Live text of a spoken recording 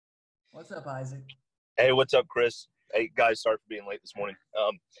What's up, Isaac? Hey, what's up, Chris? Hey, guys, sorry for being late this morning.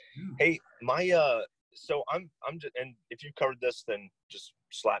 Hmm. Hey, so I'm just, and if you covered this, then just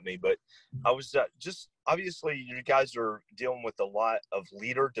slap me. But I was just obviously you guys are dealing with a lot of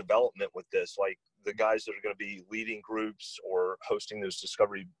leader development with this, like the guys that are going to be leading groups or hosting those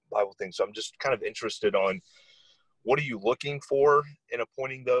Discovery Bible things. So I'm just kind of interested on what are you looking for in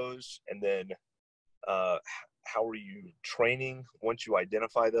appointing those, and then uh, how are you training once you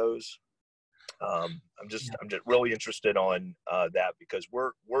identify those? Yeah. I'm just really interested on that because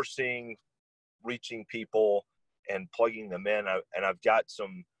we're seeing reaching people and plugging them in, and I've got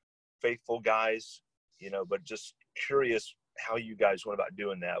some faithful guys, but just curious how you guys went about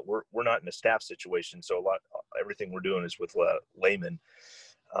doing that. We're not in a staff situation, so everything we're doing is with laymen,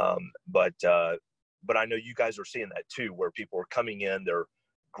 but I know you guys are seeing that too, where people are coming in, they're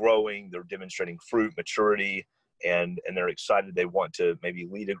growing, they're demonstrating fruit, maturity, and they're excited, they want to maybe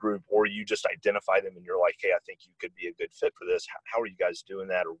lead a group, or you just identify them and you're like, hey, I think you could be a good fit for this. How are you guys doing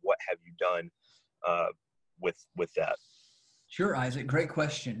that, or what have you done with that? Sure, Isaac. Great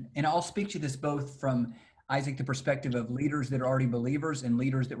question. And I'll speak to this both from, Isaac, the perspective of leaders that are already believers and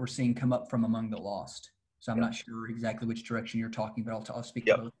leaders that we're seeing come up from among the lost. So I'm Yeah. not sure exactly which direction you're talking, but I'll speak to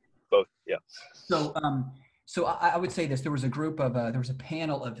Yep. both. Both. Yeah. So, so I would say this: there was a group of, there was a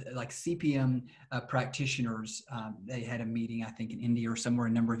panel of like CPM practitioners. They had a meeting, I think, in India or somewhere a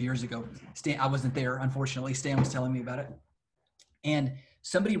number of years ago. I wasn't there, unfortunately. Stan was telling me about it, and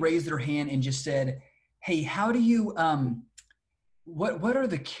somebody raised their hand and just said, "Hey, how do you? What are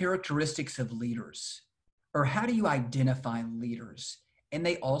the characteristics of leaders, or how do you identify leaders?" And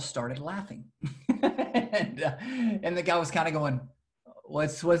they all started laughing, and the guy was kind of going, why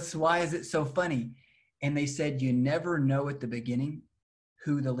is it so funny? And they said, you never know at the beginning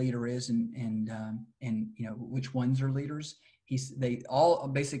who the leader is, and which ones are leaders. They all,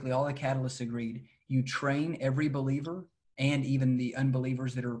 basically all the catalysts agreed. You train every believer and even the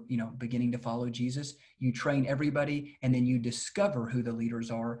unbelievers that are beginning to follow Jesus. You train everybody, and then you discover who the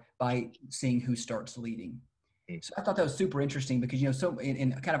leaders are by seeing who starts leading. So I thought that was super interesting because, so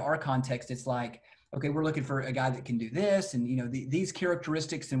in kind of our context, it's like, okay, we're looking for a guy that can do this and, these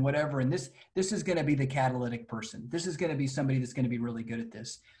characteristics and whatever. And this is going to be the catalytic person. This is going to be somebody that's going to be really good at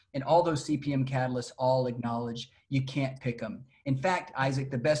this. And all those CPM catalysts all acknowledge you can't pick them. In fact,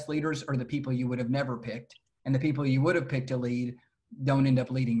 Isaac, the best leaders are the people you would have never picked. And the people you would have picked to lead don't end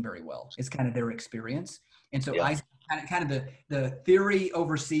up leading very well. It's kind of their experience. And so Yeah. Isaac, kind of the theory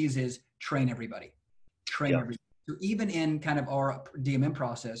overseas is train everybody. Train everybody. So even in kind of our DMM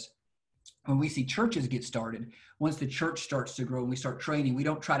process, when we see churches get started, once the church starts to grow and we start training, we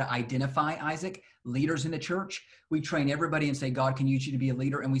don't try to identify, Isaac, leaders in the church. We train everybody and say, God can use you to be a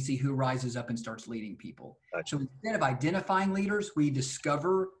leader, and we see who rises up and starts leading people. Gotcha. So instead of identifying leaders, we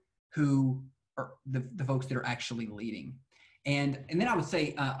discover who are the folks that are actually leading. And then I would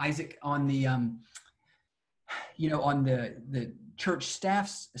say, Isaac, on the on the church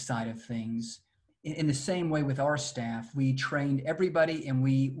staff's side of things, in the same way with our staff, we trained everybody, and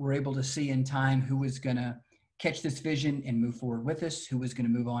we were able to see in time who was going to catch this vision and move forward with us, who was going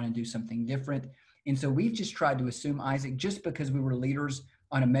to move on and do something different. And so we've just tried to assume, Isaac, just because we were leaders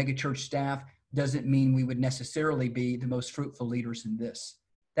on a megachurch staff doesn't mean we would necessarily be the most fruitful leaders in this.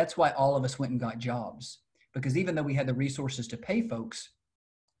 That's why all of us went and got jobs, because even though we had the resources to pay folks,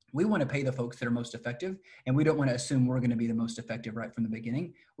 we want to pay the folks that are most effective, and we don't want to assume we're going to be the most effective right from the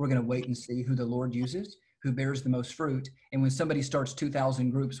beginning. We're going to wait and see who the Lord uses, who bears the most fruit. And when somebody starts 2,000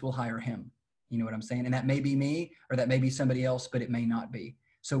 groups, we'll hire him. You know what I'm saying? And that may be me, or that may be somebody else, but it may not be.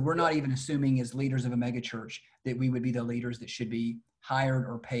 So we're not even assuming as leaders of a megachurch that we would be the leaders that should be hired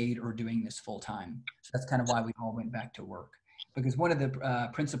or paid or doing this full time. So that's kind of why we all went back to work. Because one of the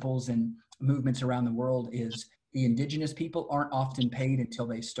principles and movements around the world is the indigenous people aren't often paid until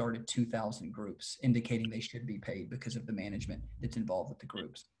they started 2,000 groups, indicating they should be paid because of the management that's involved with the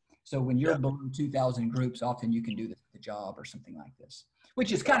groups. So when you're below 2,000 groups, often you can do the job or something like this,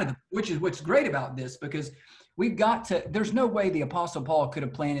 which is what's great about this, because there's no way the Apostle Paul could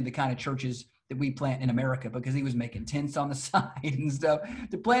have planted the kind of churches that we plant in America, because he was making tents on the side and stuff.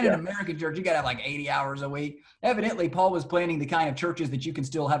 To plant an American church, you got to have like 80 hours a week. Evidently, Paul was planning the kind of churches that you can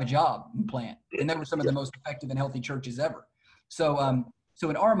still have a job and plant. And they were some of the most effective and healthy churches ever. So, so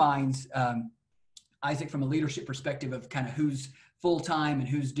in our minds, Isaac, from a leadership perspective of kind of who's full-time and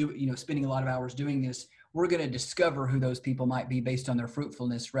who's spending a lot of hours doing this, we're going to discover who those people might be based on their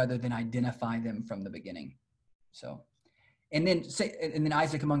fruitfulness rather than identify them from the beginning. So. And then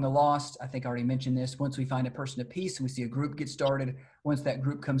Isaac, among the lost, I think I already mentioned this. Once we find a person of peace and we see a group get started, once that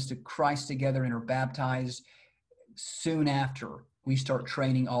group comes to Christ together and are baptized, soon after, we start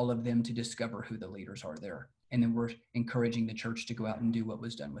training all of them to discover who the leaders are there. And then we're encouraging the church to go out and do what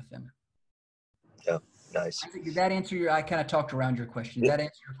was done with them. Yeah, nice. Did that answer I kind of talked around your question. Did that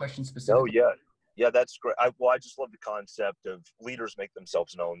answer your question specifically? Oh, yeah. Yeah, that's great. I just love the concept of leaders make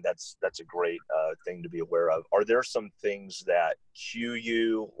themselves known. That's a great thing to be aware of. Are there some things that cue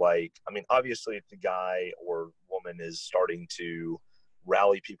you? Like, I mean, obviously, if the guy or woman is starting to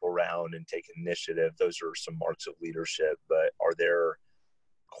rally people around and take initiative, those are some marks of leadership. But are there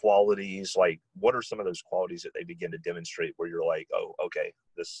qualities, like what are some of those qualities that they begin to demonstrate where you're like, oh, okay,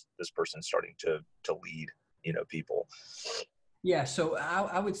 this person's starting to lead, people? Yeah, so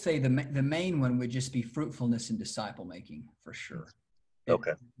I would say the main one would just be fruitfulness and disciple making, for sure.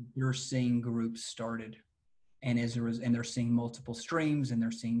 Okay. You're seeing groups started, and they're seeing multiple streams, and they're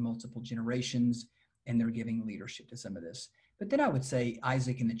seeing multiple generations, and they're giving leadership to some of this. But then I would say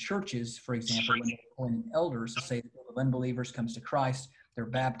Isaac in the churches, for example, when they're appointing elders, to say that if unbelievers comes to Christ, they're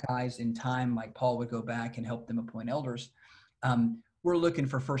baptized in time, like Paul would go back and help them appoint elders. We're looking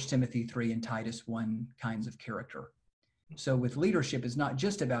for 1 Timothy 3 and Titus 1 kinds of character. So with leadership, it's not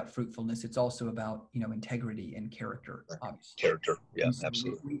just about fruitfulness; it's also about integrity and character. Obviously, character, yeah, so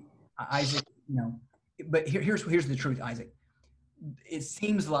absolutely. Isaac, but here's the truth, Isaac. It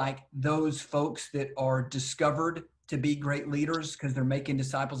seems like those folks that are discovered to be great leaders because they're making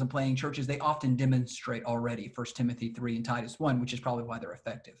disciples and planting churches, they often demonstrate already 1 Timothy 3 and Titus 1, which is probably why they're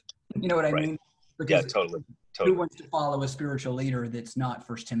effective. You know what I mean? Because yeah, totally. Who wants to follow a spiritual leader that's not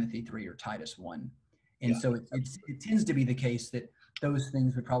 1 Timothy 3 or Titus 1? And so it tends to be the case that those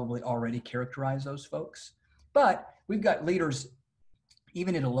things would probably already characterize those folks. But we've got leaders,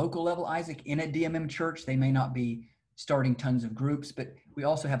 even at a local level, Isaac, in a DMM church. They may not be starting tons of groups, but we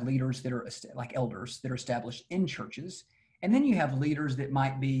also have leaders that are like elders that are established in churches. And then you have leaders that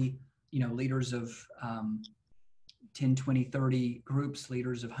might be, leaders of 10, 20, 30 groups,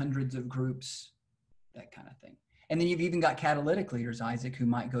 leaders of hundreds of groups, that kind of thing. And then you've even got catalytic leaders, Isaac, who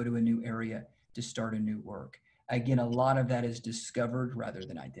might go to a new area to start a new work. Again, a lot of that is discovered rather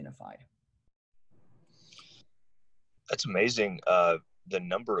than identified. That's amazing. The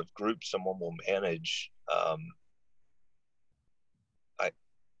number of groups someone will manage.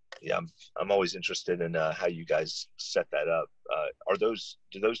 I'm always interested in how you guys set that up.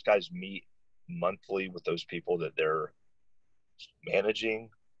 Do those guys meet monthly with those people that they're managing,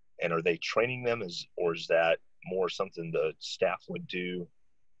 and are they training them, or is that more something the staff would do,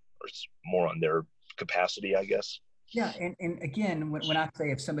 or it's more on their capacity, I guess? Yeah, and again, when I say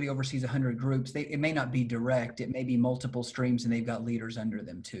if somebody oversees 100 groups, it may not be direct. It may be multiple streams, and they've got leaders under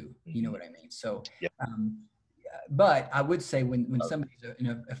them too. You know what I mean? So, yeah. But I would say when somebody's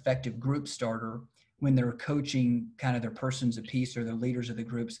an effective group starter, when they're coaching kind of their persons of peace or the leaders of the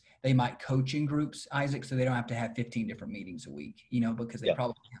groups, they might coach in groups, Isaac, so they don't have to have 15 different meetings a week, because they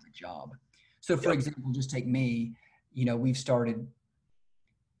probably have a job. So for example, just take me, we've started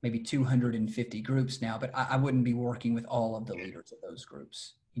maybe 250 groups now, but I wouldn't be working with all of the leaders of those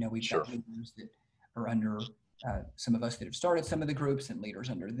groups. We've got leaders that are under some of us that have started some of the groups and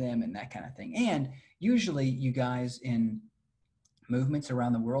leaders under them and that kind of thing. And usually you guys in movements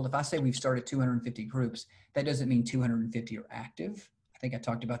around the world, if I say we've started 250 groups, that doesn't mean 250 are active. I think I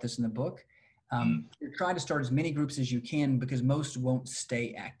talked about this in the book. You're trying to start as many groups as you can because most won't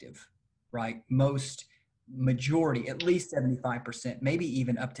stay active, right? Majority, at least 75%, maybe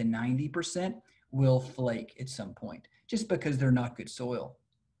even up to 90% will flake at some point just because they're not good soil,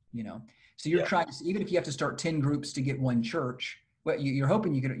 So you're trying to, even if you have to start 10 groups to get one church, well, you're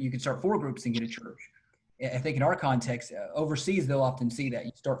hoping you could start 4 groups and get a church. I think in our context, overseas, they'll often see that.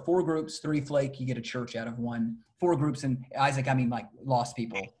 You start 4 groups, 3 flake, you get a church out of 1. 4 groups, and Isaac, I mean like lost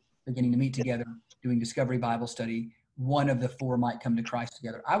people beginning to meet together, doing discovery Bible study. 1 of the 4 might come to Christ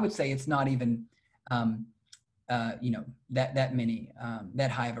together. I would say it's not even that many,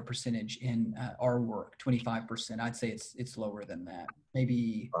 that high of a percentage in our work, 25%. I'd say it's lower than that,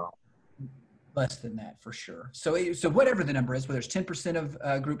 maybe less than that for sure. So whatever the number is, whether it's 10%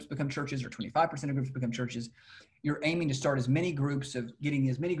 of groups become churches or 25% of groups become churches, you're aiming to start getting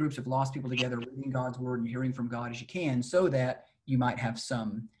as many groups of lost people together, reading God's word and hearing from God as you can, so that you might have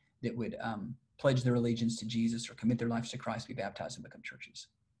some that would pledge their allegiance to Jesus or commit their lives to Christ, be baptized, and become churches.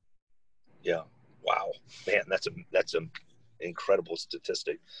 Yeah. Wow, man, that's an incredible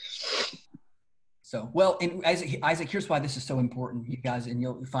statistic. So, well, and Isaac, here's why this is so important, you guys, and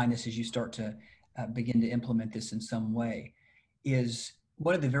you'll find this as you start to begin to implement this in some way, is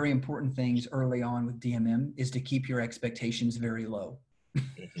one of the very important things early on with DMM is to keep your expectations very low.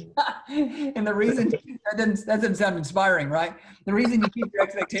 And the reason, that doesn't sound inspiring, right? The reason you keep your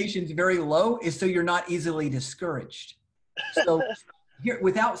expectations very low is so you're not easily discouraged. So here,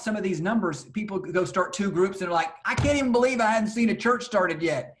 without some of these numbers, people go start 2 groups and are like, I can't even believe I hadn't seen a church started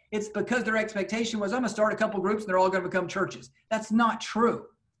yet. It's because their expectation was, I'm going to start a couple groups and they're all going to become churches. That's not true.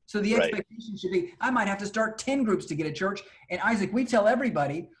 So the Right. expectation should be, I might have to start 10 groups to get a church. And Isaac, we tell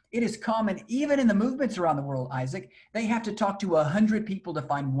everybody, it is common, even in the movements around the world, Isaac, they have to talk to 100 people to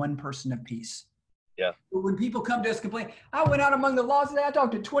find one person of peace. Yeah. But when people come to us complaining, I went out among the laws today, I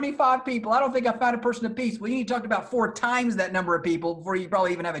talked to 25 people. I don't think I found a person of peace. Well, you need to talk to about 4 times that number of people before you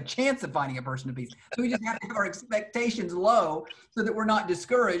probably even have a chance of finding a person of peace. So we just have to have our expectations low so that we're not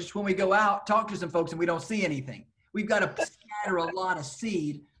discouraged when we go out, talk to some folks, and we don't see anything. We've got to scatter a lot of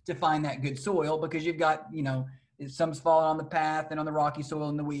seed to find that good soil, because you've got, some's falling on the path and on the rocky soil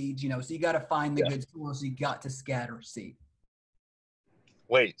and the weeds, so you got to find the good soil. So you got to scatter seed.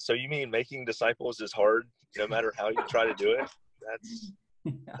 Wait, so you mean making disciples is hard no matter how you try to do it?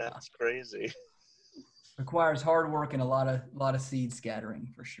 That's crazy. Requires hard work and a lot of seed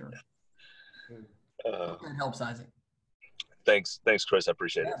scattering for sure. That helps, Isaac. Thanks, Chris. I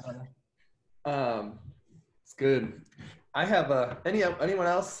appreciate it. It's good. I have anyone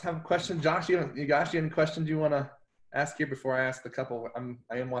else have a question? Josh, you have any questions you want to ask here before I ask the couple?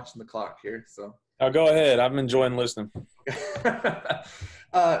 I am watching the clock here, so. Oh, go ahead. I'm enjoying listening.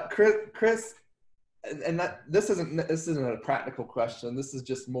 Chris, and this isn't a practical question. This is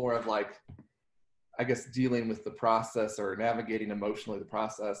just more of like, I guess, dealing with the process or navigating emotionally the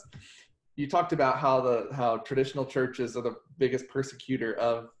process. You talked about how traditional churches are the biggest persecutor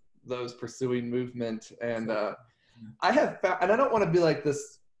of those pursuing movement, and I have found, and I don't want to be like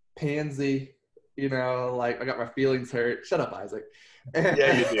this pansy, like I got my feelings hurt. Shut up, Isaac.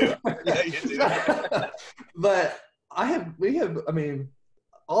 Yeah, you do. Yeah, you do. But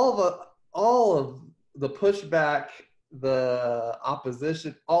all of the pushback, the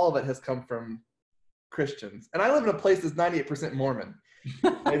opposition, all of it has come from Christians. And I live in a place that's 98% Mormon.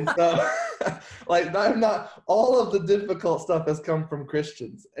 And so, not all of the difficult stuff has come from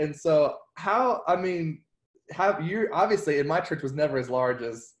Christians. And so obviously, in my church was never as large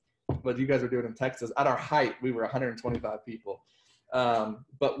as what you guys are doing in Texas. At our height, we were 125 people.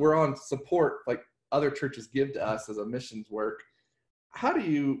 But we're on support like other churches give to us as a missions work. How do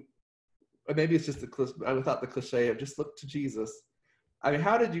you, maybe it's just without the cliche of just look to Jesus. I mean,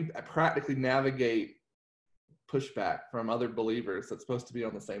 how did you practically navigate pushback from other believers that's supposed to be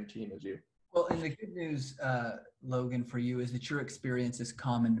on the same team as you? Well, and the good news, Logan, for you is that your experience is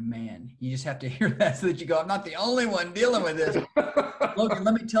common to man. You just have to hear that so that you go, I'm not the only one dealing with this. Logan,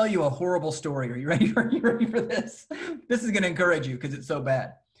 let me tell you a horrible story. Are you ready? Are you ready for this? This is going to encourage you because it's so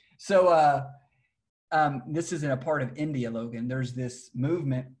bad. So this is in a part of India, Logan. There's this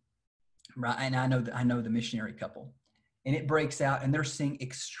movement, right? And I know the missionary couple. And it breaks out, and they're seeing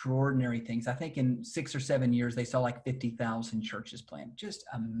extraordinary things. I think in 6 or 7 years, they saw like 50,000 churches planted. Just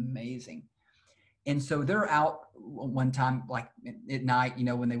amazing. And so they're out one time, like at night,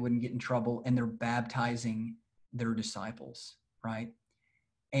 when they wouldn't get in trouble, and they're baptizing their disciples, right?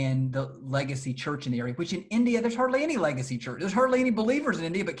 And the legacy church in the area, which in India, there's hardly any legacy church. There's hardly any believers in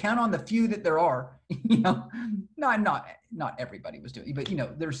India, but count on the few that there are. Not everybody was doing it, but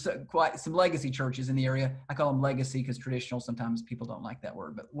there's quite some legacy churches in the area. I call them legacy because traditional, sometimes people don't like that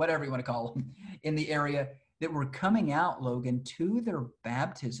word, but whatever you want to call them, in the area that were coming out, Logan, to their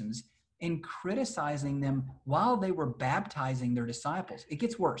baptisms and criticizing them while they were baptizing their disciples. It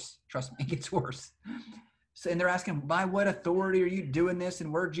gets worse. Trust me, it gets worse. So, and they're asking, by what authority are you doing this?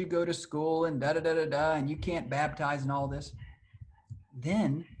 And where'd you go to school? And da-da-da-da-da. And you can't baptize and all this.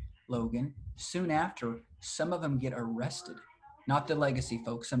 Then, Logan, soon after, some of them get arrested. Not the legacy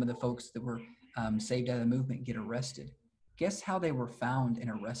folks. Some of the folks that were saved out of the movement get arrested. Guess how they were found and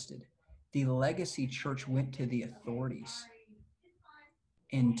arrested? The legacy church went to the authorities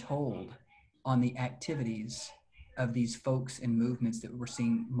and told on the activities of these folks and movements that were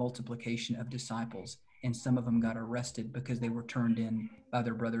seeing multiplication of disciples. And some of them got arrested because they were turned in by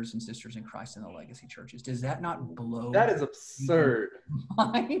their brothers and sisters in Christ in the legacy churches. Does that not blow? That is absurd.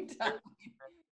 Mind?